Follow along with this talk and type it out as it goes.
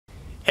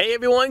Hey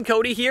everyone,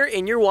 Cody here,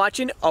 and you're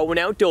watching Owen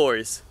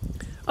Outdoors.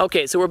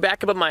 Okay, so we're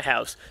back up at my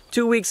house.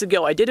 2 weeks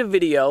ago, I did a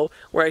video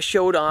where I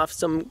showed off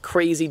some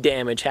crazy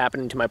damage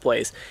happening to my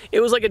place.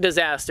 It was like a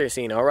disaster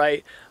scene, all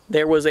right?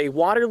 There was a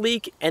water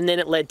leak, and then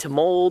it led to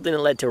mold, and it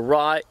led to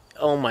rot.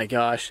 Oh my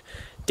gosh.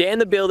 Dan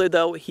the builder,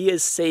 though, he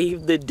has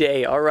saved the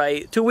day, all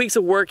right? 2 weeks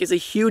of work is a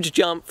huge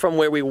jump from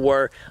where we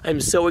were. I'm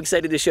so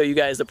excited to show you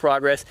guys the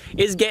progress.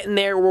 It's getting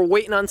there. We're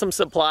waiting on some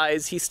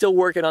supplies. He's still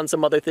working on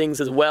some other things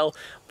as well,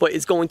 but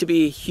it's going to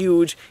be a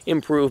huge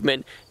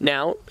improvement.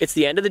 Now, it's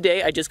the end of the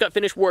day. I just got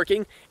finished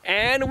working,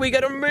 and we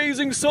got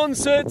amazing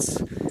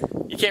sunsets.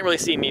 You can't really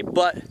see me,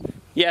 but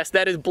yes,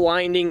 that is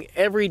blinding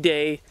every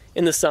day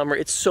in the summer.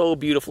 It's so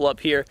beautiful up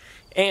here.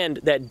 And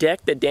that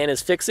deck that Dan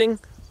is fixing,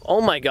 oh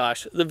my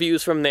gosh, the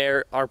views from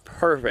there are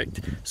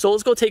perfect. So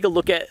let's go take a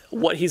look at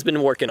what he's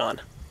been working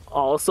on.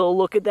 Also,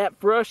 look at that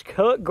fresh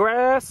cut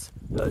grass.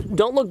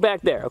 Don't look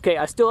back there, okay?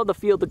 I still have the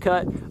field to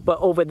cut, but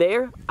over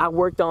there, I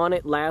worked on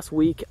it last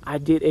week. I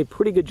did a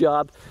pretty good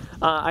job.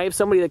 I have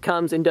somebody that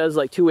comes and does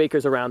like 2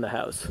 acres around the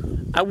house.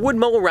 I would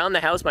mow around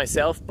the house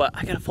myself, but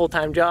I got a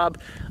full-time job.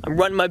 I'm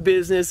running my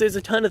business. There's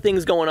a ton of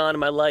things going on in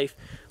my life.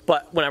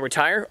 But when I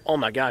retire, oh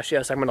my gosh,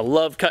 yes, I'm gonna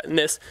love cutting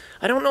this.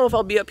 I don't know if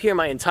I'll be up here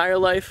my entire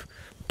life,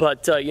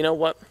 but you know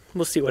what?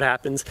 We'll see what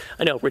happens.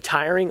 I know,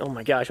 retiring, oh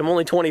my gosh, I'm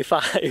only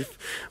 25.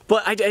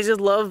 But I just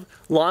love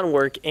lawn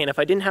work, and if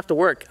I didn't have to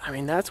work, I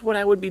mean, that's what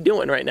I would be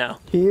doing right now.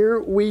 Here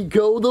we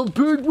go, the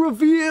big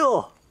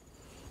reveal.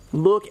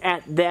 Look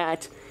at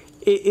that.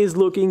 It is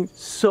looking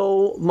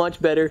so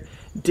much better.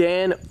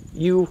 Dan,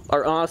 you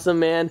are awesome,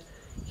 man.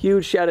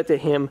 Huge shout out to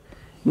him.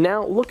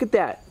 Now, look at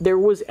that. There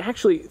was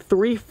actually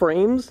 3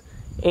 frames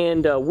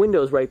and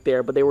windows right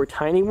there, but they were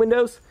tiny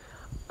windows.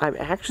 I'm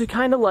actually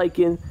kind of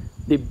liking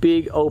the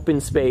big open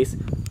space.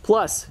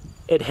 Plus,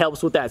 it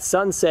helps with that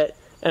sunset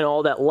and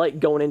all that light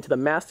going into the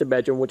master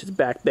bedroom, which is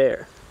back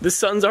there. The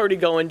sun's already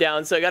going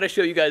down, so I gotta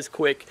show you guys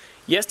quick.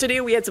 Yesterday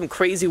we had some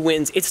crazy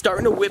winds. It's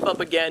starting to whip up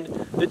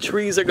again. The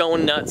trees are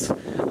going nuts.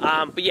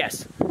 But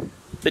yes,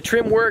 the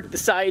trim work, the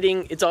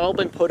siding, it's all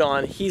been put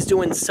on. He's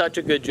doing such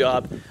a good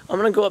job. I'm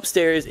gonna go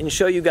upstairs and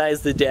show you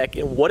guys the deck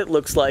and what it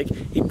looks like.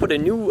 He put a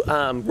new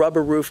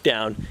rubber roof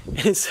down.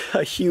 It's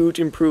a huge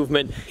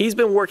improvement. He's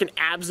been working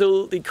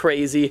absolutely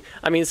crazy.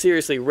 I mean,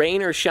 seriously,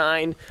 rain or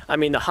shine, I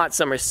mean, the hot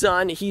summer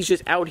sun, he's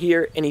just out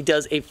here and he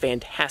does a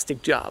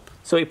fantastic job.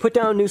 So he put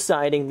down new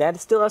siding. That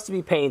still has to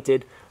be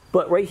painted.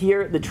 But right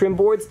here, the trim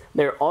boards,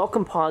 they're all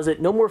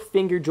composite. No more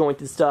finger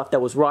jointed stuff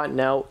that was rotten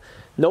out.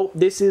 Nope,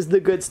 this is the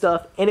good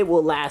stuff, and it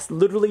will last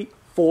literally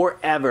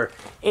forever.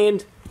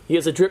 And he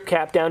has a drip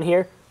cap down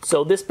here,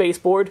 so this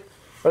baseboard,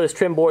 or this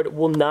trim board,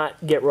 will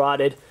not get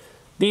rotted.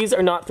 These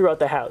are not throughout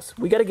the house.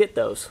 We gotta get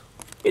those.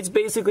 It's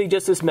basically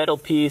just this metal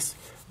piece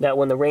that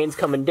when the rain's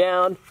coming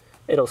down,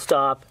 it'll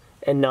stop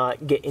and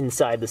not get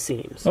inside the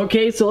seams.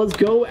 Okay, so let's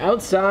go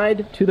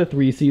outside to the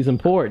 3-season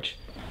porch.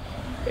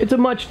 It's a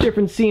much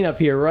different scene up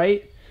here,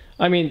 right?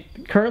 I mean,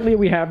 currently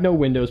we have no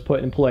windows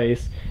put in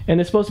place, and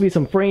there's supposed to be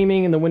some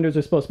framing, and the windows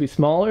are supposed to be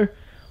smaller.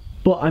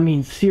 But I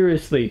mean,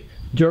 seriously,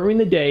 during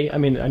the day, I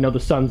mean, I know the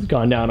sun's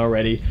gone down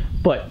already,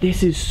 but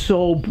this is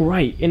so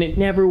bright, and it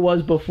never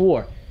was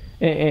before.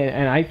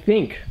 And I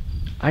think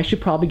I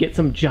should probably get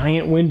some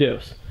giant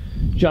windows.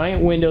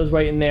 Giant windows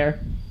right in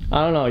there.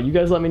 I don't know, you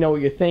guys let me know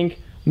what you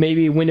think.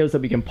 Maybe windows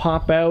that we can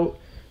pop out.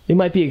 They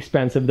might be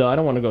expensive though, I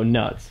don't want to go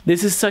nuts.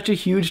 This is such a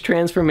huge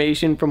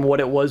transformation from what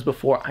it was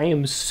before. I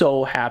am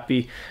so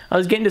happy. I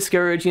was getting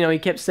discouraged, you know, he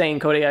kept saying,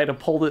 Cody, I had to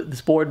pull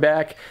this board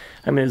back.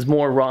 I mean, there's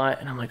more rot,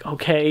 and I'm like,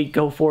 okay,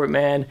 go for it,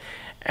 man.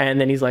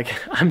 And then he's like,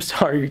 I'm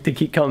sorry to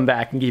keep coming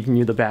back and giving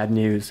you the bad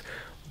news.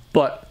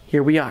 But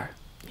here we are.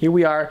 Here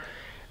we are.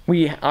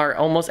 We are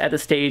almost at the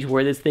stage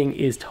where this thing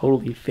is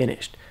totally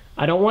finished.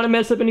 I don't want to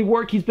mess up any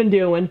work he's been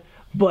doing,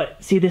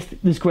 but see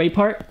this gray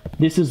part?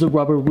 This is the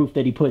rubber roof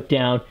that he put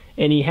down,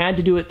 and he had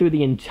to do it through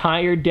the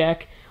entire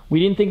deck. We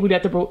didn't think we'd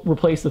have to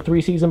replace the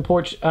 3-season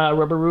porch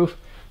rubber roof,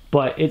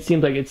 but it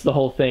seems like it's the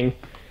whole thing.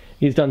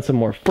 He's done some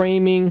more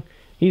framing.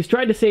 He's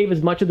tried to save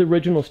as much of the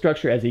original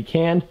structure as he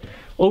can.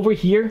 Over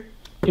here,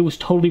 it was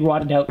totally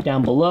rotted out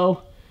down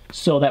below,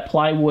 so that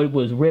plywood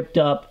was ripped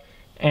up,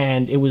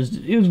 and it was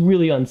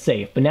really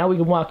unsafe. But now we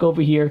can walk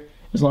over here,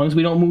 as long as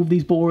we don't move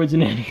these boards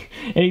and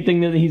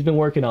anything that he's been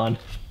working on.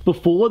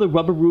 Before, the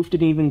rubber roof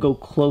didn't even go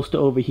close to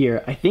over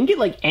here. I think it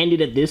like ended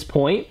at this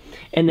point,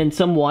 and then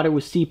some water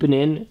was seeping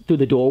in through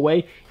the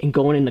doorway and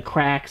going in the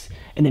cracks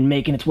and then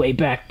making its way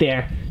back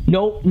there.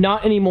 Nope,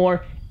 not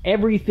anymore.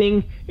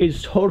 Everything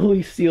is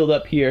totally sealed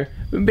up here.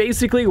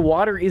 Basically,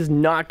 water is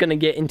not gonna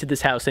get into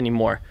this house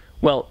anymore.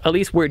 Well, at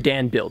least where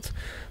Dan builds.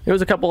 There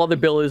was a couple other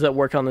builders that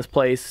worked on this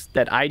place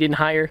that I didn't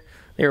hire.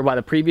 They were by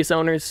the previous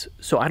owners,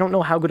 so I don't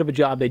know how good of a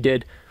job they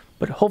did,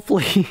 but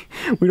hopefully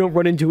we don't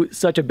run into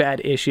such a bad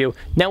issue.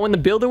 Now, when the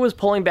builder was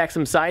pulling back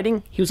some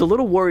siding, he was a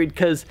little worried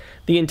because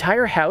the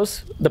entire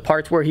house, the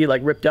parts where he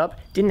like ripped up,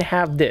 didn't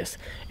have this.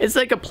 It's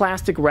like a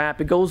plastic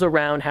wrap. It goes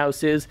around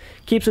houses,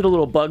 keeps it a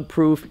little bug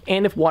proof,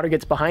 and if water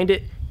gets behind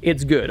it,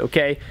 it's good,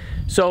 okay?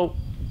 So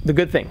the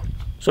good thing,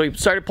 So we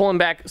started pulling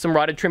back some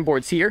rotted trim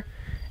boards here,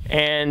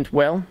 and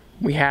well,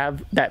 we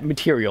have that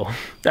material,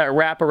 that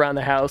wrap around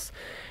the house,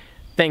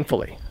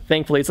 thankfully.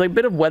 Thankfully, it's like a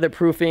bit of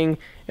weatherproofing.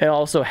 It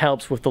also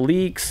helps with the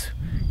leaks,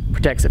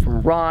 protects it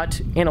from rot,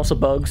 and also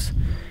bugs.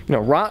 You know,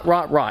 rot.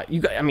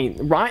 I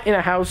mean, rot in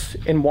a house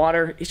in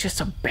water, it's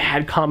just a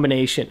bad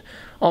combination.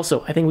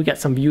 Also, I think we got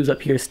some views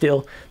up here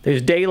still.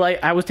 There's daylight.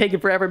 I was taking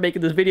forever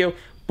making this video,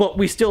 but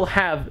we still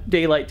have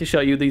daylight to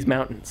show you these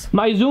mountains.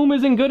 My zoom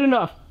isn't good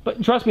enough,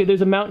 but trust me,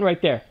 there's a mountain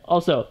right there.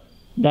 Also,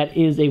 that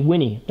is a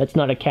Winnie. That's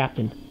not a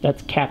captain.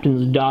 That's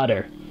Captain's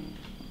daughter.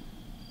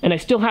 And I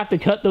still have to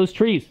cut those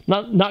trees.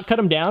 Not cut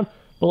them down,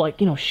 but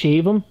like, you know,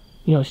 shave them.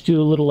 You know, just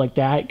do a little like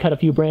that. Cut a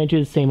few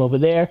branches, same over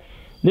there.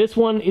 This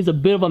one is a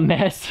bit of a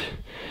mess.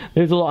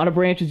 There's a lot of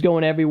branches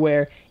going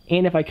everywhere.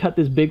 And if I cut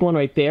this big one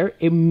right there,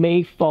 it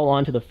may fall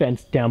onto the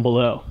fence down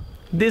below.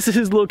 This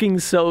is looking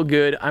so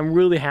good. I'm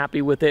really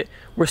happy with it.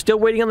 We're still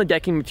waiting on the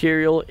decking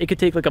material. It could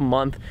take like a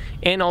month,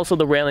 and also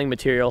the railing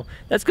material.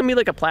 That's gonna be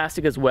like a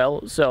plastic as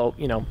well, so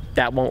you know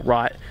that won't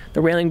rot. The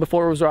railing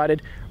before it was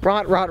rotted.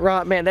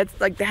 Rot, man.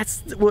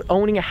 That's what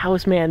owning a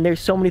house, man. There's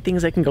so many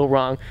things that can go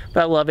wrong, but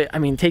I love it. I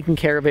mean, taking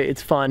care of it,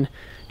 it's fun.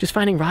 Just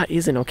finding rot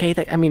isn't okay.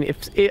 I mean,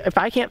 if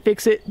I can't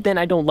fix it, then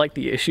I don't like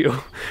the issue.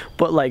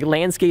 But like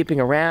landscaping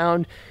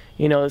around,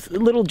 you know,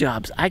 little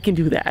jobs, I can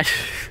do that.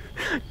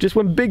 Just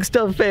when big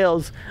stuff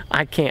fails,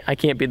 I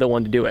can't be the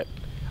one to do it.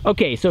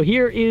 Okay, so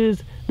here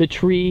is the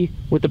tree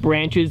with the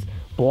branches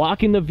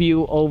blocking the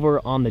view over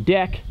on the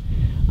deck.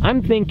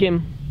 I'm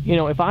thinking, you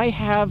know, if I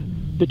have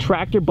the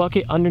tractor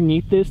bucket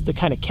underneath this to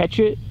kind of catch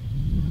it,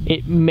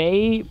 it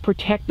may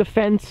protect the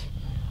fence.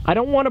 I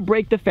don't want to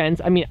break the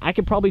fence. I mean, I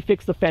could probably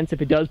fix the fence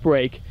if it does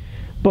break,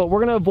 but we're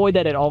gonna avoid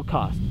that at all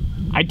costs.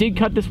 I did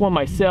cut this one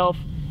myself.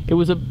 It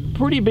was a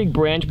pretty big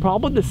branch,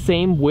 probably the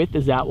same width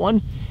as that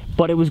one,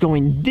 but it was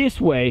going this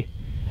way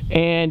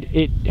and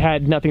it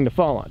had nothing to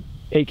fall on,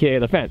 aka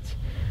the fence.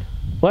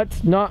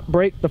 Let's not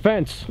break the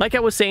fence. Like I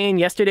was saying,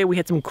 yesterday we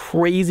had some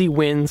crazy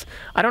winds.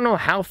 I don't know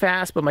how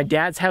fast, but my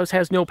dad's house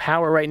has no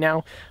power right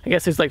now. I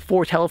guess there's like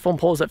 4 telephone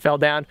poles that fell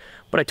down,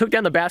 but I took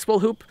down the basketball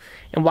hoop,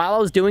 and while I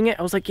was doing it,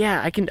 I was like,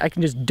 yeah, I can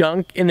just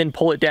dunk and then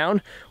pull it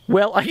down.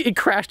 Well, it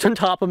crashed on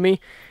top of me,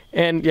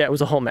 and yeah, it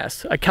was a whole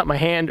mess. I cut my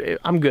hand.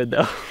 I'm good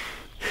though.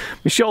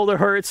 My shoulder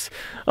hurts.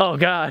 Oh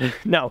God,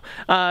 no.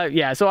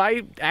 Yeah, so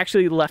I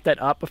actually left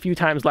that up a few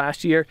times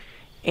last year,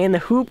 and the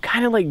hoop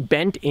kind of like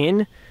bent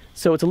in,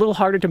 so it's a little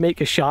harder to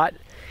make a shot.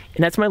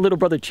 And that's my little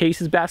brother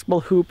Chase's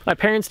basketball hoop. My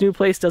parents' new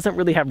place doesn't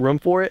really have room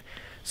for it,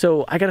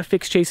 so I gotta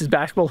fix Chase's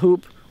basketball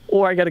hoop,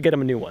 or I gotta get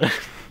him a new one.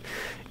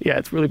 Yeah,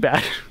 it's really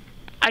bad.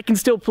 I can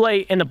still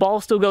play, and the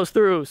ball still goes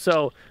through,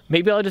 so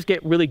maybe I'll just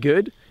get really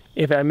good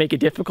if I make it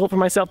difficult for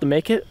myself to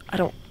make it.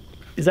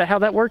 Is that how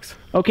that works?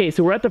 Okay,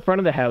 so we're at the front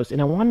of the house,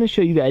 and I wanted to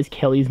show you guys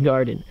Kelly's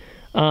garden.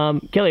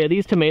 Kelly, are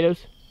these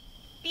tomatoes?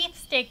 Beef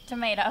steak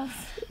tomatoes.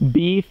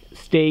 Beef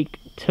steak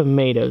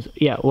tomatoes.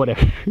 Yeah,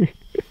 whatever.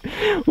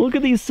 Look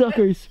at these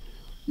suckers.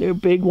 They're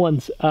big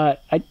ones.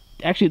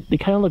 Actually, they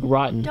kind of look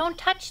rotten. Don't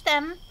touch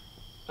them.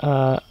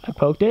 I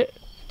poked it.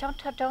 Don't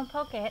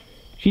poke it.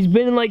 She's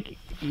been like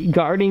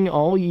gardening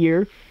all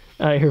year.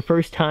 Her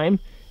first time.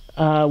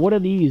 What are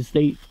these?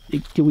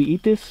 Do we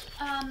eat this?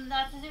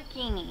 That's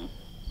zucchini.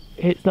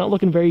 It's not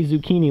looking very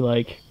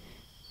zucchini-like.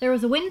 There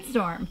was a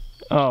windstorm.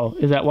 Oh,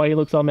 is that why he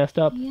looks all messed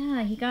up?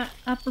 Yeah, he got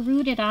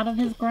uprooted out of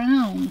his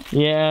ground.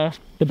 Yeah,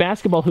 the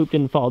basketball hoop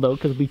didn't fall though,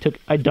 because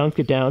I dunked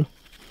it down.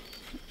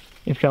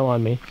 It fell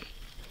on me.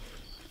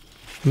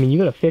 I mean, you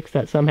gotta fix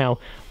that somehow.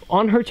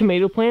 On her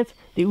tomato plants,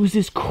 there was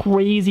this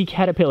crazy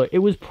caterpillar. It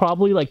was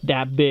probably like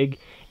that big,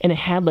 and it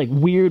had like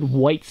weird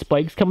white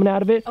spikes coming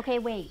out of it. Okay,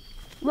 wait.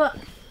 Look.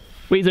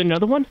 Wait, is there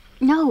another one?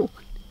 No.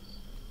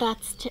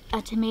 That's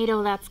a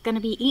tomato that's gonna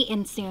be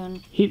eaten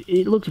soon.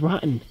 It looks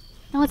rotten.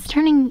 No, it's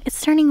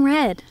turning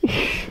red.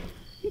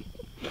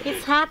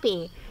 It's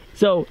happy.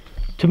 So,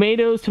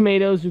 tomatoes,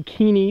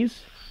 zucchinis,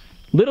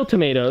 little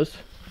tomatoes,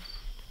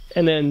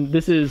 and then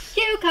this is...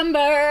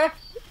 Cucumber!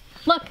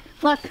 Look,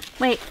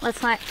 wait, let's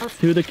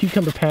through the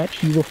cucumber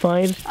patch, you will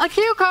find... a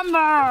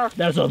cucumber!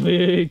 That's a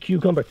big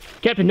cucumber.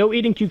 Captain, no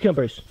eating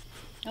cucumbers.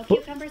 No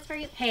cucumbers for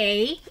you?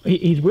 Hey.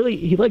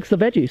 He likes the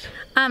veggies.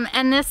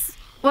 And this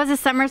was a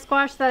summer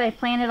squash that I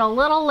planted a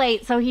little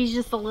late, so he's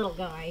just a little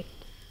guy.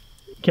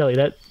 Kelly,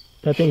 that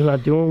thing's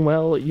not doing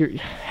well.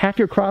 Half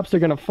your crops are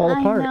gonna fall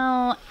apart. I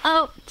know.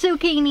 Oh,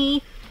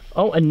 zucchini.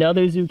 Oh,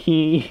 another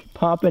zucchini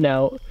popping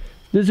out.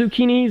 The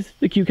zucchinis,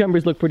 the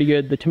cucumbers look pretty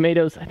good. The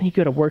tomatoes, I think you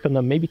gotta work on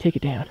them. Maybe take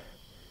it down.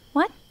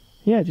 What?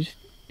 Yeah, just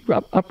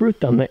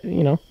uproot them,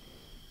 you know.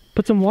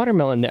 Put some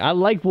watermelon there. I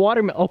like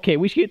watermelon. Okay,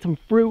 we should get some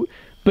fruit.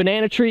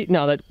 Banana tree.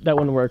 No, that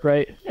wouldn't work,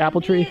 right? Apple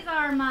tree. These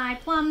are my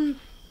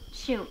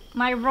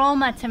my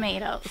Roma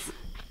tomatoes.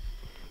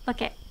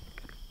 Look at.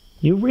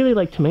 You really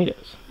like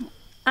tomatoes.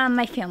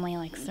 My family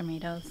likes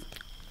tomatoes.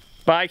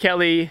 Bye,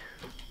 Kelly.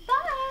 Bye.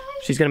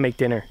 She's gonna make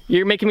dinner.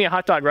 You're making me a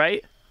hot dog,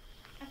 right?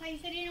 I thought you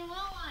said you didn't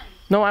want one.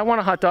 No, I want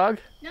a hot dog.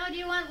 No, do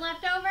you want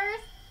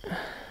leftovers?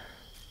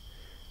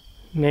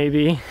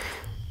 Maybe.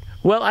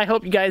 Well, I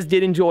hope you guys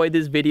did enjoy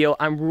this video.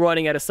 I'm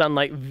running out of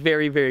sunlight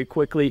very, very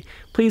quickly.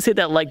 Please hit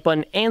that like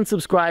button and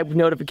subscribe with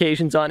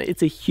notifications on.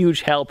 It's a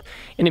huge help.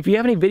 And if you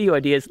have any video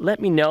ideas, let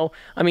me know.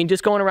 I mean,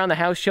 just going around the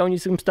house showing you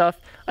some stuff,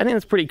 I think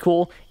that's pretty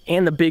cool.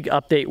 And the big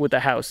update with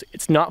the house.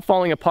 It's not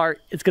falling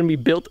apart. It's going to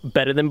be built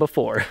better than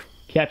before.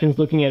 Captain's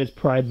looking at his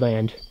pride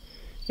land.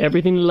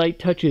 Everything the light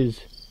touches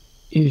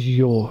is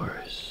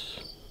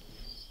yours.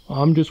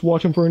 I'm just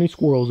watching for any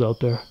squirrels out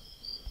there.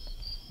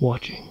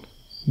 Watching.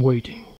 Waiting.